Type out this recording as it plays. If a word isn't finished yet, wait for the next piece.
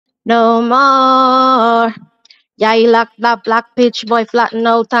no more. Yeah, he lock that black pitch, boy flatten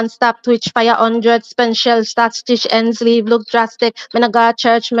out and stop twitch, fire 100, spend shell, start stitch, ends leave, look drastic. Me no go to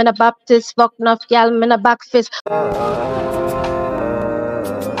church, me no Baptist, fuck enough gal, me no back fist.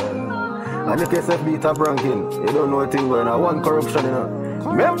 NiickSFB top ranking. You don't know a thing going on. One corruption, you know.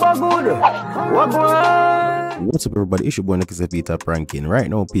 Remember good. What going? What's up, everybody? It's your boy NiickSFB top ranking. Right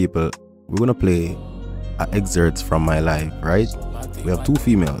now, people, we're gonna play excerpts from my life, right? We have two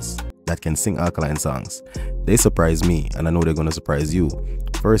females that can sing Alkaline songs. They surprised me, and I know they're gonna surprise you.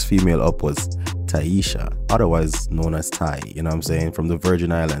 First female up was Taisha, otherwise known as Tai, you know what I'm saying, from the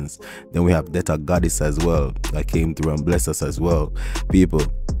Virgin Islands. Then we have Detta Goddess as well, that came through and blessed us as well. People,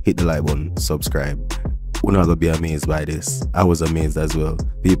 hit the like button, subscribe. We're not gonna be amazed by this. I was amazed as well.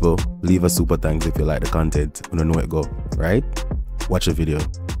 People, leave a super thanks if you like the content. You don't know it go, right? Watch the video.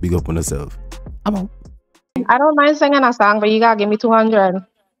 Big up on yourself. I'm out. I don't mind singing a song, but you gotta give me 200.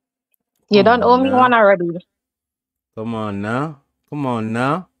 You don't owe me one already. Come on now. Come on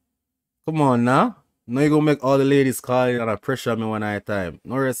now. Come on now. Now you gonna make all the ladies call you and pressure me one at a time.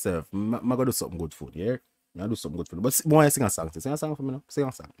 No yourself. I'm gonna do something good for you, yeah? I'm gonna do something good for you. But why sing a song? Sing a song for me now. Sing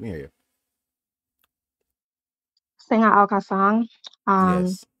a song. Let me hear you. Sing an Alka song.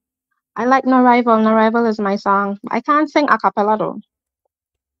 Yes. I like No Rival. No Rival is my song. I can't sing a cappella though.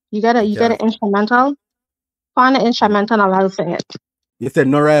 You get an instrumental. Find an instrumental and I'll sing it. You said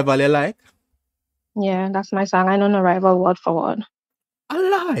No Rival you like? Yeah, that's my song. I know No Rival word for word. A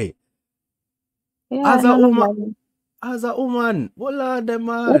lie. Yeah, As a woman. What are them,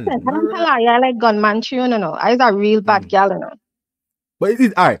 man? Listen, I don't tell her, I like Gunman tune, you know. I was a real bad girl, you know. But it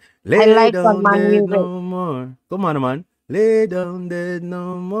is alright. I like Gunman dead music. no more. Come on, man. Lay down dead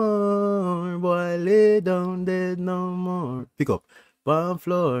no more. Boy, lay down dead no more. Pick up. Palm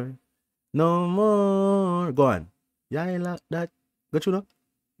floor. No more. Go on. Yeah, I like that. Got you now?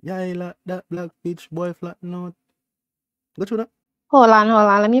 Yeah, I like that black bitch boy flat note. Got you now? Hold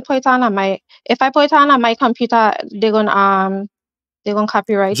on. Let me put it on my. If I put it on my computer, they're gonna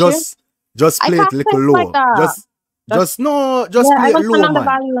copyright you. Just play it little low. Like that. Just play it low, man.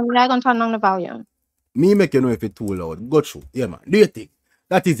 I'm gonna turn on the volume. Me make you know if it's too loud. Go through. Yeah, man. Do you think?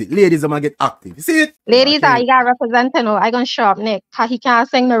 That is it. Ladies, I'm gonna get active. You see it? Ladies, you gotta represent, you know. I gonna show up Nick, cause he can't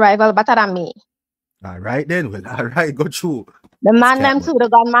sing The Rival better than me. Alright then. Well, alright, go through. The man them too, the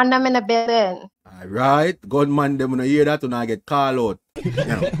gunman them in the building. Alright, gunman them when I hear that when I get called out. You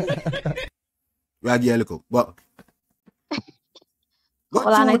know. We are getting a little. But go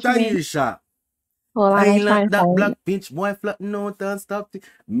through Taisha. I like that black pinch boy flat note and stop.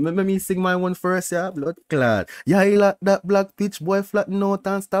 Let me sing my one first, yeah, blood clad. Yeah, I like that black pitch boy flat note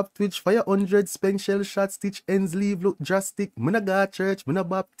and stop twitch. Fire 100, spend shell shot, stitch ends leave, look drastic. Me no go church, me no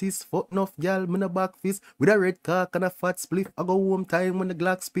Baptist, fuck enough gal, me no back fist. With a red cock and a fat spliff, I go home time when the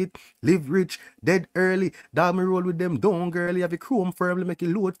Glock spit. Live rich, dead early. Dog me roll with them, don't girly. Have a chrome firmly, make it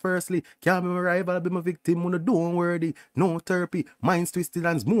load firstly. Can't be my rival, be my victim, when I don't worthy. No therapy, minds twisted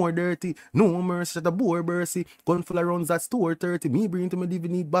and more dirty. No mercy. The boy Bercy, gun full of runs at store 30. Me bring to my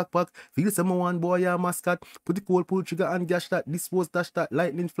DVD backpack. Feel some one boy a mascot. Put the cold pull trigger and gash that. Dispose dash that.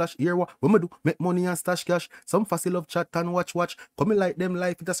 Lightning flash here. What me do? Make money and stash cash. Some fussy love chat and watch. Come like them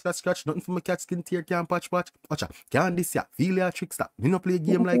life with a scratch. Nothing for my cat skin tear can't patch. Watcha. Can't this ya. Feel ya trickster. Me no play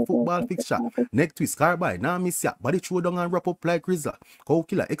game like football fixture. Neck twist car by. Nah miss ya. Body throw down and wrap up like Rizla. Cow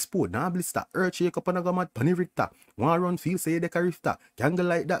killer export. Nah blister. Earth shake up and a go mad. Panny Richter. One run feel say they can rifter. Can't go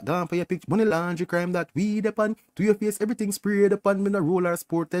like that. Gone for your picture. Money laundry crime that weed upon. To your face everything sprayed upon. Me no roller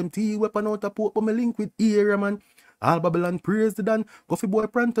sport MT weapon out of port. But me link with ear man. All Babylon praise the dan. Coffee boy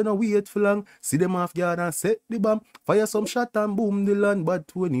pranto no wait for long. See them off guard and set the bomb. Fire some shot and boom the land. But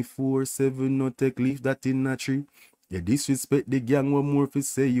 24/7 no take leave that in a tree. You disrespect the gang one more fi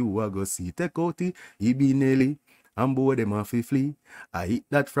say you a go see. Take out it. He be Nelly. And boy them off flee. I hit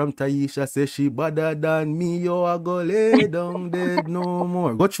that from Taisha, say she better than me. Yo, I go lay down dead no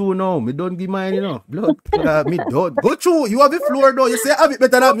more. Go through now. Me don't give mine, you know. Blood. Me don't. Go through. You have the floor though. You say I have it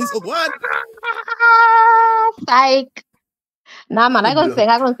better than me. So what? Psych. Nah, man, I gonna sing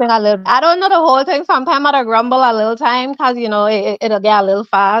a little. I don't know the whole thing. Sometimes I grumble a little time because you know it'll get a little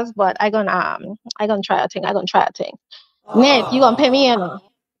fast. But I gonna try a thing. Nick, you gonna pay me in?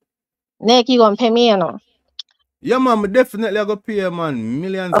 Nick, you gonna pay me in? Yeah, man, definitely I go pay, man,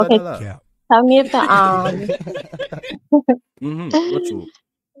 millions of dollars. Yeah. Tell me if the What's true?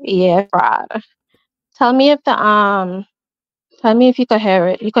 Yeah, fraud. Tell me if you could hear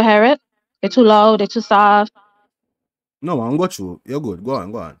it. You could hear it? They're too low, they're too soft. No, man, go through. You're good. Go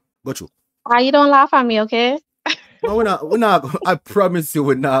on. Go through. You don't laugh at me, okay? No, we're not, I promise you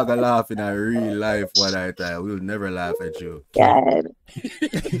we're not gonna laugh in a real life one at a time. We'll never laugh at you. Yeah.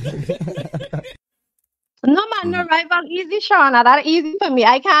 No man, no rival easy, Shauna. That easy for me.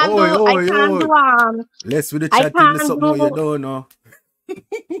 I can't do Let's with the I chatting, there's can't something you do don't know.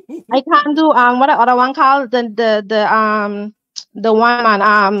 I can't do what the other one called the one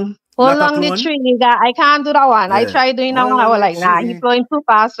man hold Not a along the clone? tree nigga. I can't do that one. I Yeah. tried doing that Hold one. I on was the like, nah, he's tree. flowing too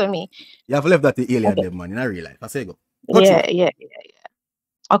fast for me. You have left that to alien Okay. them, man, in a real life. I say go. Go Yeah, through. yeah.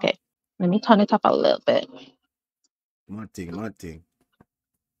 Okay. Let me turn it up a little bit. My thing.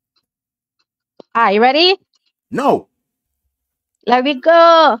 Are you ready? No. Let me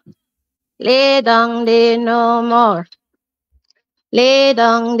go. Lay down there no more. Lay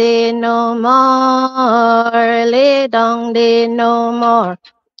down there no more. Lay down there no more.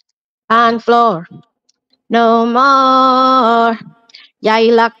 On floor no more. Yeah,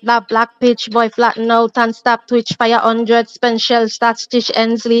 he locked that black pitch, boy flatten out and stop twitch, fire 100, spend shell, start stitch,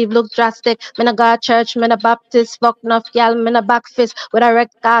 ends leave, look drastic. Me no go church, me no Baptist, fuck enough, y'all, me no back fist, with a red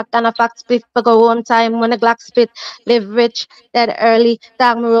cock and a fat split, for go home time when a Glock spit, live rich, dead early,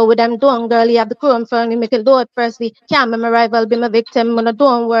 tag me roll with them, don't girly, have the chrome firmly, make it do it firstly, can't be my rival, be my victim, when I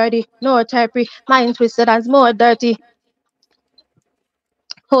don't worthy, no terpy, mind twisted and more dirty.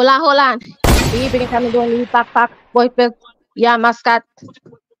 Hold on. We bring it and don't leave backpack, boy, yeah, mascot.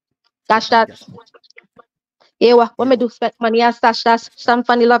 Dash that. Yeah, what me do? Spend money and stash that. Some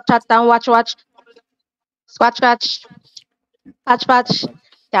funny love chat and watch. Scratch. Patch.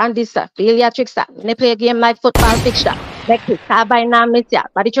 Can't this stuff. Feel your tricks that. When they play a game like football fixture. Make it. Carbine now miss ya.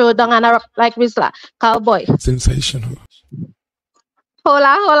 Body throw down and a rock like Whistler. Cowboy. Sensational. Hold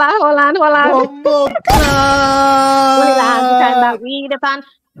on. Bumbo Only last the time that clad. we the pan.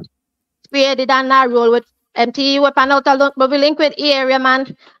 Spray the and I roll with MT weapon out alone. But we link with area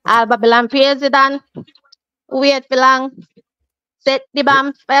man. All Babylon praise it and wait for long. Set the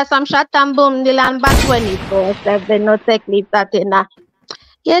bomb, fire some shot and boom, the land back 24/7, no take leave that in a.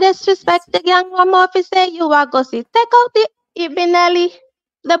 You disrespect the gang, one more fi say you are gossip. Take out the Ibinelli,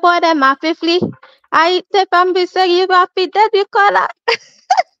 the boy them a fifthly. I take from be say you are fi dead, you call that.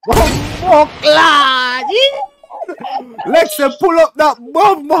 Bumbo clad. Let's pull up that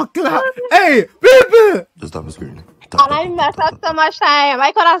bumbo clad. Hey, people. Just stop the screen. And I messed up so much time.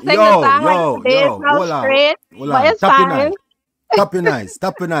 I could have sang the song like 2 days now Hold straight, but on. it's fine. Tap your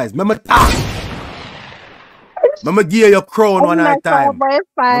nice. Remember talk. Remember give your crown one at a time. But it's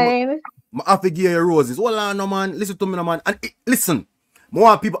fine. I have to give you roses. Hold on, no man. Listen to me, no man. And listen.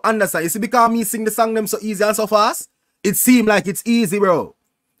 More people understand. You see, because me sing the song them so easy and so fast, it seem like it's easy, bro.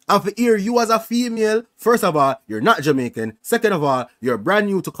 And for hear you as a female, first of all, you're not Jamaican. Second of all, you're brand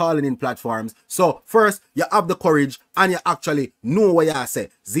new to calling in platforms. So first, you have the courage and you actually know what you say.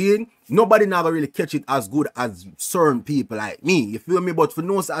 Zine, nobody never really catch it as good as certain people like me. You feel me? But for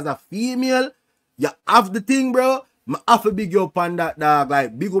know as a female, you have the thing, bro. I have to big you up on that dog,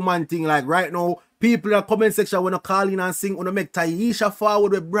 like big woman thing. Like right now, people in the comment section wanna call in and sing, wanna make Taisha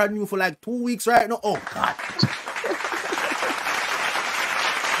forward with brand new for like 2 weeks right now. Oh God.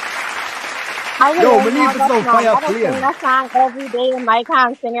 Yo, we need to know fire play. I sing that song every day and I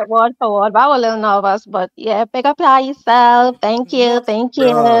can't sing it word for word, but I was a little nervous. But yeah, pick up yourself. Thank you.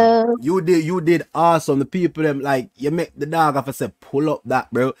 Bro, you did awesome. The people them like you make the dog have to say pull up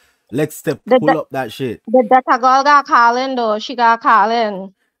that, bro. Let's step pull up that shit. The girl got calling though. She got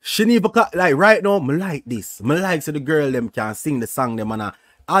calling. She need to like right now. Me like this. Me like so the girl them can sing the song them and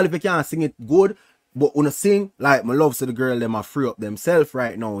all if you can't sing it good, but when I sing like me love so the girl them a free up themselves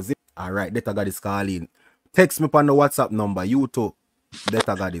right now. Alright, that I got this calling. Text me on the WhatsApp number. You too. That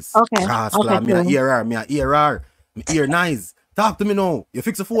I got this. Okay. Me a hear her. Me ear nice. Talk to me now. You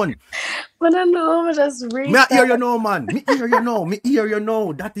fix the phone. But I know, I just read. Me hear you know, man. Me hear you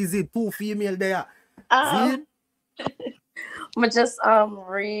know. That is it. 2 female there. See it? I just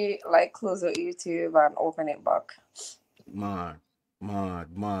close the YouTube and open it back. Mad.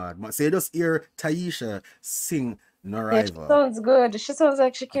 Say just hear Taisha sing No Rival. Yeah, she sounds good. She sounds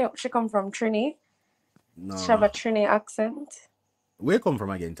like she come from Trini. No. She have a Trini accent. Where come from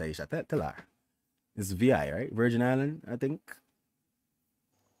again, Taisha? Tell her. It's VI, right? Virgin Island, I think.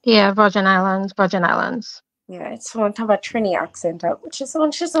 Yeah, Virgin Islands. Yeah, it's one have a Trini accent. She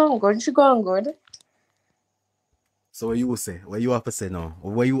sound good. She going good. So what you say? What you have to say now?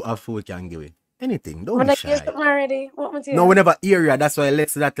 Or what you have we can give it? Anything. Don't when be I shy. hear something already, what material? No, we never hear you. That's why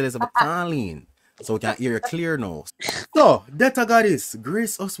let's that tell us about Alkaline. So we can hear you clear now. So, Detta Goddess,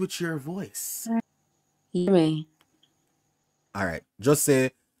 grace us with your voice. Hear me. Alright. Just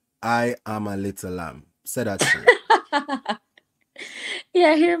say, I am a little lamb. Say that straight.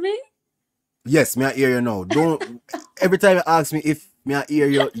 Yeah, hear me? Yes, me I hear you now. Don't every time you ask me if me I hear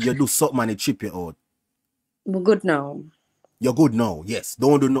you, you do something and it chip you out. We're good now. You're good now. Yes.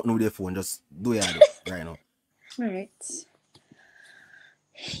 Don't do nothing with your phone. Just do it right now. Alright.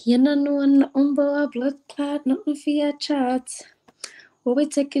 You know nothing about a blood clot, nothing for your chat. When we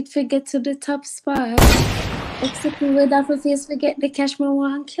take it, forget to the top spot. Except me with off a face, forget the cash me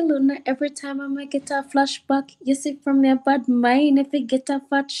one kilo. Not every time I might get a flashback. You see from your bad mind if you get a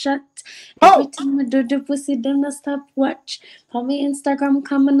fat shot. Every time I do the pussy, don't I stop watch. For me Instagram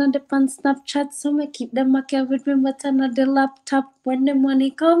coming on the pan Snapchat, so I keep them back here with me, but on the laptop. When the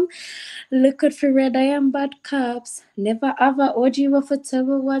money come, look out for red, I am bad cops. Never ever OG with a tell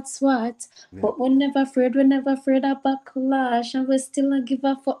what's what. Yeah. But we're never afraid of backlash. And we still not give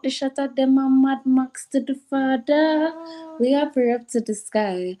a fuck the shot at them and Mad Max to the Father. We are pray up to the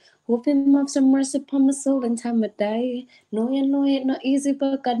sky. Hoping have some mercy upon my soul in time of die. No, you know it not easy,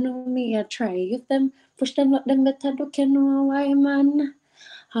 but God know me, I try. If them push them, let them better look, you know why, man.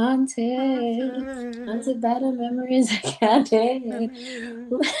 Haunted by the memories I can't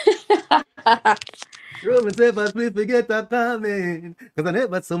Room say but please forget that timing. Cause I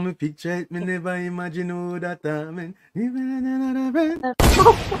never saw me picture it, me never imagine who that timing.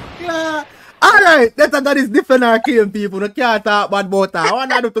 Yeah. Alright, let's got this different arcane people. No can't talk bad about that.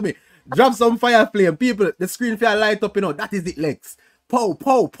 What I do to me? Drop some fire flame. People, the screen feel light up, you know. That is it, Lex. Pow,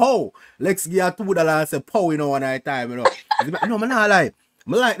 pow, pow. Lex give you $2 and say pow, you know, one at a time, you know. No, man, I like.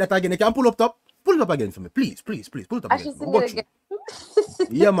 I like that again. You can pull up top. Pull it up again for me. Please, please, please. Pull it up I again. should sing it again.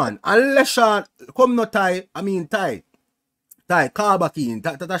 Yeah, man. Unless Sean come no tie, I mean tie. Tie, call back in.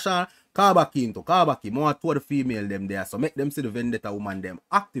 Sean, call back in to call back in. More to the female them there. So make them see the vendetta woman them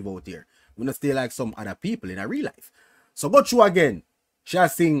active out here. We not stay like some other people in a real life. So go through again. Shall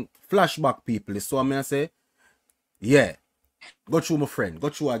sing flashback people. So I'm gonna say, yeah. Go through my friend. Go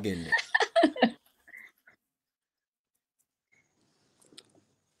through again.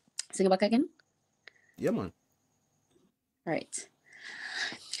 Sing it back again? Yeah, man. Right.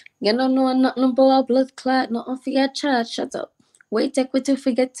 You don't know nothing about a blood clot, nothing for your chat. Shut up. Wait, take me to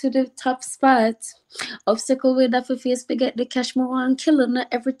forget to the top spot. Obstacle with a face, forget the cash more one killer. Not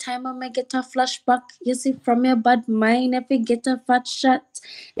every time I might get a flashback. You see from your bad mind, if you get a fat shot.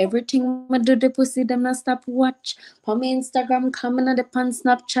 Everything I do the pussy, them not stop watch. For me Instagram coming on the pan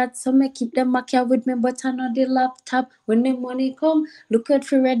Snapchat, so me keep them back here with me, but I know the laptop. When the money come, look out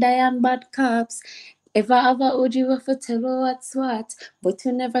for red eye and bad cops. If I ever owed you a tell what's what, but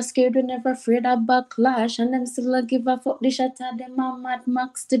you never scared, you never afraid of backlash, and them still a give a fuck the shot at them a Mad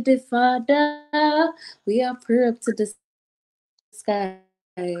Max to the Father. We are pray up to the sky.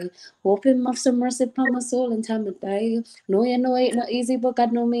 Hoping have some mercy upon my soul in time of die. No, you know it not easy, but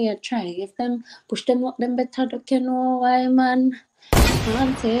God know me I try. If them push them up, them better don't you know why, man.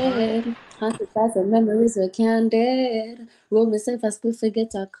 Haunted thoughts and memories we can't dead. Roll myself as we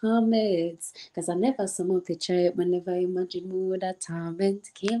forget our comments. Cause I never saw my picture it whenever I imagine me with that torment.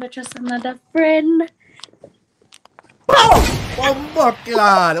 Can't ever trust another friend.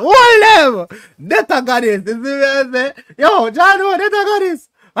 Buckland. Hold them. Data got this. You see what I say? Yo, John, Data got this.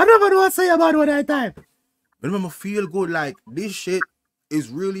 I never know what to say about one that time. But when I feel good, like this shit is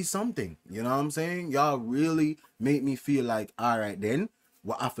really something. You know what I'm saying? Y'all really make me feel like, all right, then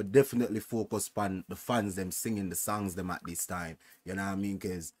we'll have to definitely focus on the fans them singing the songs them at this time. You know what I mean?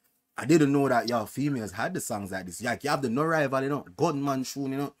 Because I didn't know that y'all females had the songs like this. Like you have the No Rival, you know, Gunman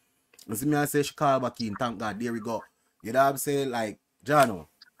Shoon, you know. You see me, I say she call back in, thank God, there we go. You know what I'm saying? Like, Jano,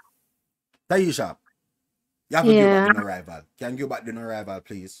 Taisha, you have to give back the No Rival. Can you give back the No Rival,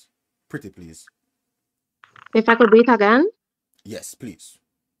 please? Pretty please. If I could do it again? Yes, please.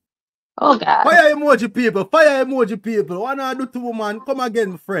 Oh, God. Fire emoji people. Fire emoji people. What I do to woman? Come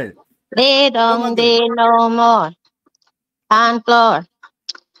again, my friend. They don't they no more. On floor.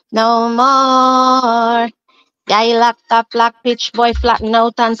 No more. Guy laptop, black pitch, boy flatten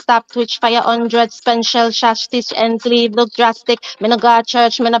out and stop twitch, fire 100, spend shell, shash, stitch, and sleeve, look drastic. Me no go to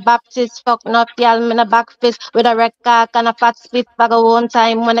church, me no Baptist, fuck not y'all, me no back fist, with a red cock and a fat spit, bag of one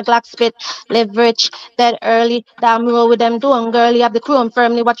time when a Glock spit, live rich, dead early, damn roll with them doing girly, have the chrome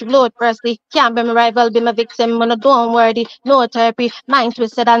firmly, watch you blow it firstly, can't be my rival, be my victim, when I don't worthy, no therapy, mind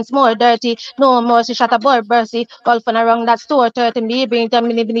twisted and more dirty, no mercy, shot a boy bursty, golf on around that store, 30 me, bring them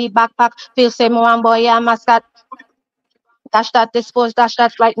mini backpack, feel same one boy, yeah, mascot. Dash that, dispose, dash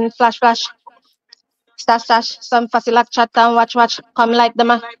that, lightning, flash, flash. Stash, stash, some fussy like chat and watch, come like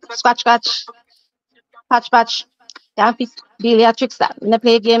them, scratch, scratch, patch. Can't fit, Billy a trickster. When I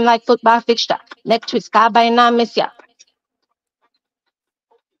play a game like football fixture. Neck twist, carbine and miss ya.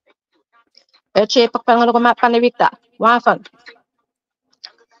 A shape up and look map on the Victor. One fun.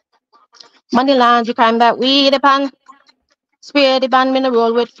 Money laundry crime that we depend. Spare the band, me no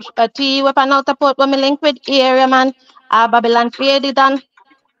roll with a tea weapon out the port when me link with area man. Babylon fear the done.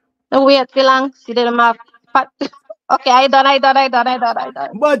 No wait too long. See the map. Okay, I done.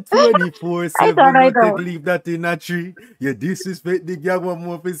 But I 24/7, no take done. leave that in a tree. You disrespect the gang one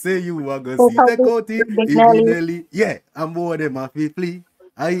more for say you are gonna So see called the county. Big Even Nelly. Nelly. Yeah, I'm more than my flee.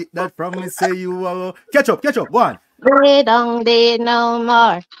 I eat that from me say you are catch up, go on. Lay down they no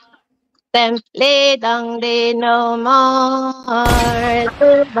more. Them lay down they no more.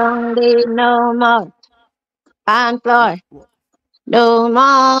 Lay down they no more. Pan floor. No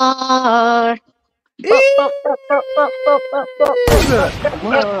more.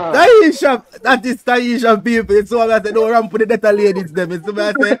 Taisha, that is Taisha people. It's all I say, don't run for the better ladies them. It's what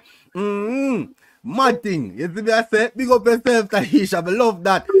I say, mad thing. You see me I say, big up yourself, Taisha. I love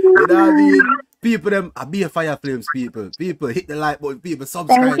that. You know what I mean? People them be a fire flames people. People hit the like button, people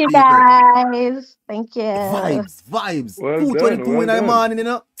subscribe Thank you people. guys. Thank you. Vibes. Well 222 done, in the morning, you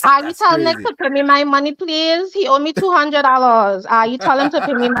know. You tell Nick to pay me my money, please? He owe me $200. You tell him to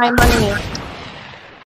pay me my money.